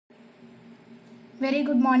Very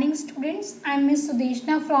good morning, students. I am Miss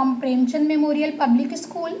Sudeshna from Premchand Memorial Public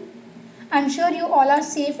School. I am sure you all are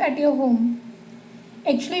safe at your home.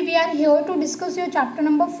 Actually, we are here to discuss your chapter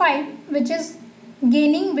number 5, which is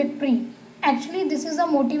Gaining Victory. Actually, this is a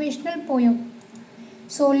motivational poem.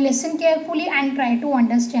 So, listen carefully and try to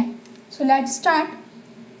understand. So, let's start.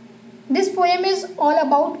 This poem is all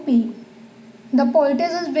about pain. The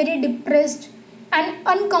poetess is very depressed and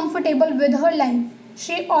uncomfortable with her life.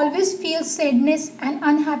 She always feels sadness and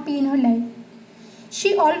unhappy in her life.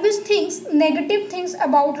 She always thinks negative things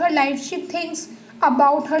about her life. She thinks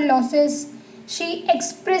about her losses. She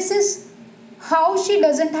expresses how she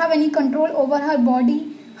doesn't have any control over her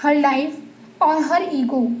body, her life, or her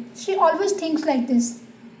ego. She always thinks like this.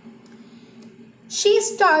 She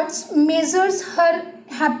starts measures her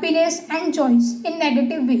happiness and joys in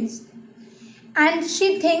negative ways, and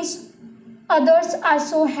she thinks others are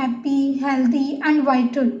so happy, healthy, and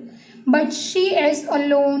vital, but she is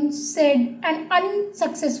alone, sad, and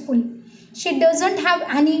unsuccessful. She doesn't have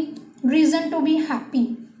any reason to be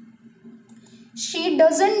happy. She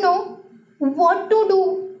doesn't know what to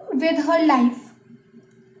do with her life.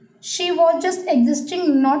 She was just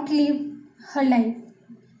existing, not live her life.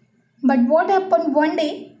 But what happened one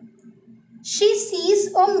day? She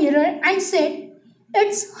sees a mirror and said,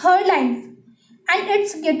 "It's her life. And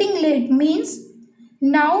it's getting late," means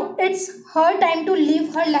now it's her time to live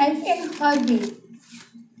her life in her way.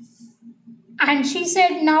 And she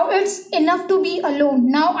said, now it's enough to be alone.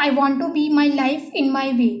 Now I want to be my life in my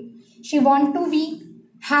way. She wants to be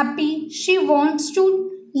happy. She wants to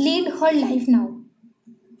lead her life now.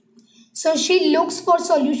 So she looks for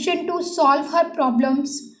solution to solve her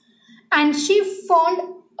problems, and she found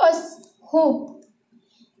a hope.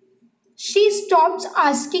 She stops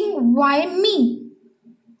asking, why me?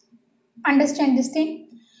 Understand this thing,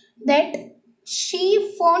 that she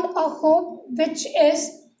found a hope, which is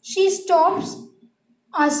she stops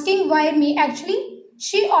asking why me. Actually,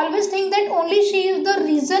 she always thinks that only she is the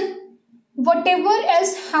reason whatever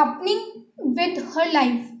is happening with her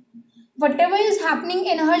life. Whatever is happening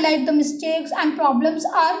in her life, the mistakes and problems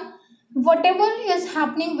are whatever is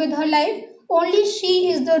happening with her life, only she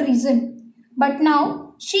is the reason. But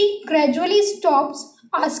now she gradually stops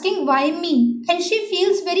asking why me, and she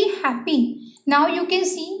feels very happy. Now you can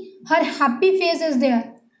see her happy face is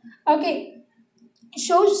there. Okay,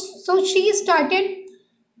 so she started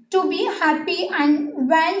to be happy, and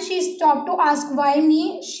when she stopped to ask why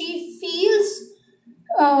me, she feels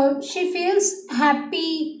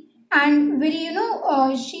happy and very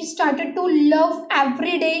she started to love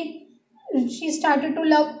every day. She started to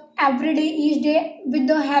love every day, each day with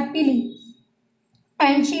the happily,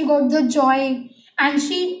 and she got the joy, and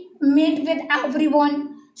she meet with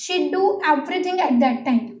everyone. She do everything at that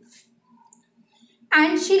time,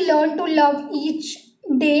 and she learned to love each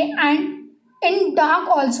day. And in dark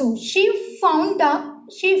also she found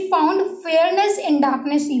fairness in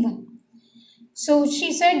darkness even. So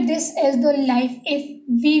she said, this is the life. If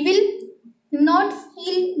we will not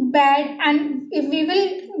feel bad, and if we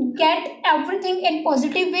will get everything in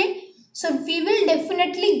positive way, so we will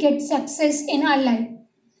definitely get success in our life.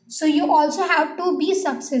 So you also have to be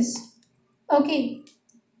success. Okay,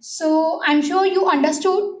 so I'm sure you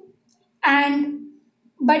understood, and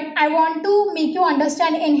but I want to make you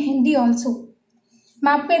understand in Hindi also.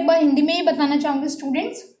 मैं आपको एक बार हिंदी में ही बताना चाहूँगी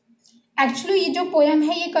students. Actually ये जो poem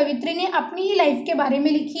है, ये कवित्री ने अपनी ही लाइफ के बारे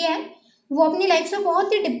में लिखी है. वो अपनी लाइफ से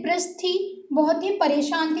बहुत ही डिप्रेस थी, बहुत ही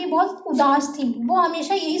परेशान थी, बहुत उदास थी. वो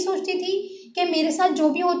हमेशा यही सोचती थी कि मेरे साथ जो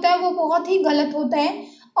भी होता है वो बहुत ही गलत होता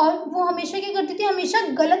है, और वो हमेशा क्या करती थी, हमेशा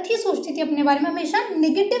गलत ही सोचती थी अपने बारे में. हमेशा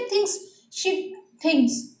नेगेटिव थिंग्स शी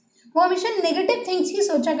थिंग्स, वो हमेशा नेगेटिव थिंग्स ही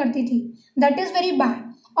सोचा करती थी. That is very bad.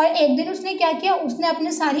 और एक दिन उसने क्या किया, उसने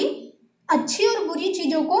अपने सारी अच्छी और बुरी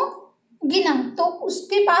चीज़ों को गिना, तो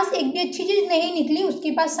उसके पास एक भी अच्छी चीज़ नहीं निकली.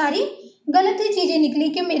 उसके पास सारी गलत ही चीज़ें निकली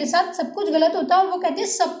कि मेरे साथ सब कुछ गलत होता है. और वो कहती है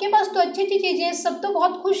सबके पास तो अच्छी अच्छी चीज़ें हैं, सब तो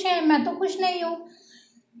बहुत खुश हैं, मैं तो खुश नहीं हूँ.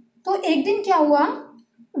 तो एक दिन क्या हुआ,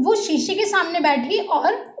 वो शीशे के सामने बैठी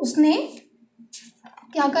और उसने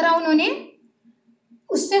क्या करा, उन्होंने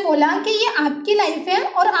उससे बोला कि ये आपकी लाइफ है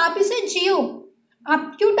और आप इसे जियो.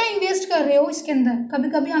 आप क्यों टाइम वेस्ट कर रहे हो इसके अंदर. कभी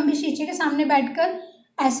कभी हम भी शीशे के सामने बैठकर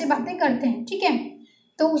ऐसे बातें करते हैं, ठीक है.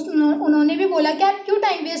 तो उन्होंने भी बोला कि आप क्यों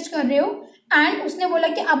टाइम वेस्ट कर रहे हो. एंड उसने बोला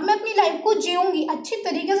कि अब मैं अपनी लाइफ को जीऊँगी, अच्छी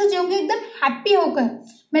तरीके से जीऊँगी, एकदम हैप्पी होकर,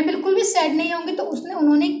 मैं बिल्कुल भी सैड नहीं होंगी. तो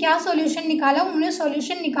उन्होंने क्या सॉल्यूशन निकाला, उन्होंने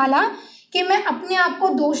सॉल्यूशन निकाला कि मैं अपने आप को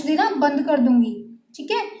दोष देना बंद कर दूंगी.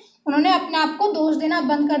 ठीक है, उन्होंने अपने आप को दोष देना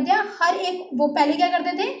बंद कर दिया. हर एक, वो पहले क्या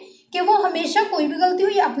करते थे कि वो हमेशा कोई भी गलती हो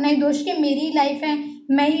ये अपना ही दोष, कि मेरी लाइफ है,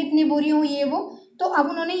 मैं ही इतनी बुरी हूँ, ये वो. तो अब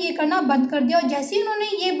उन्होंने ये करना बंद कर दिया, और जैसे ही उन्होंने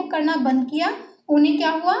ये करना बंद किया उन्हें क्या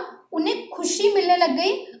हुआ, उन्हें खुशी मिलने लग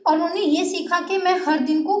गई, और उन्होंने ये सीखा कि मैं हर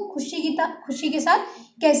दिन को खुशी के साथ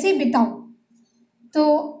कैसे बिताऊं। तो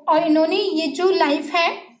और इन्होंने ये जो लाइफ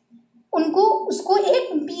है उनको उसको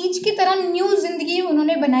एक बीज की तरह न्यू जिंदगी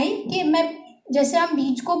उन्होंने बनाई कि मैं, जैसे हम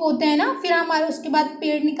बीज को बोते हैं ना, फिर हमारे उसके बाद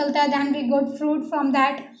पेड़ निकलता है, then we got fruit from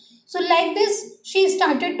that. So like this she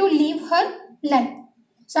started to live her life.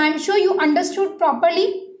 So I'm sure you understood properly.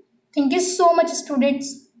 Thank you so much,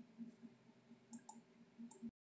 students.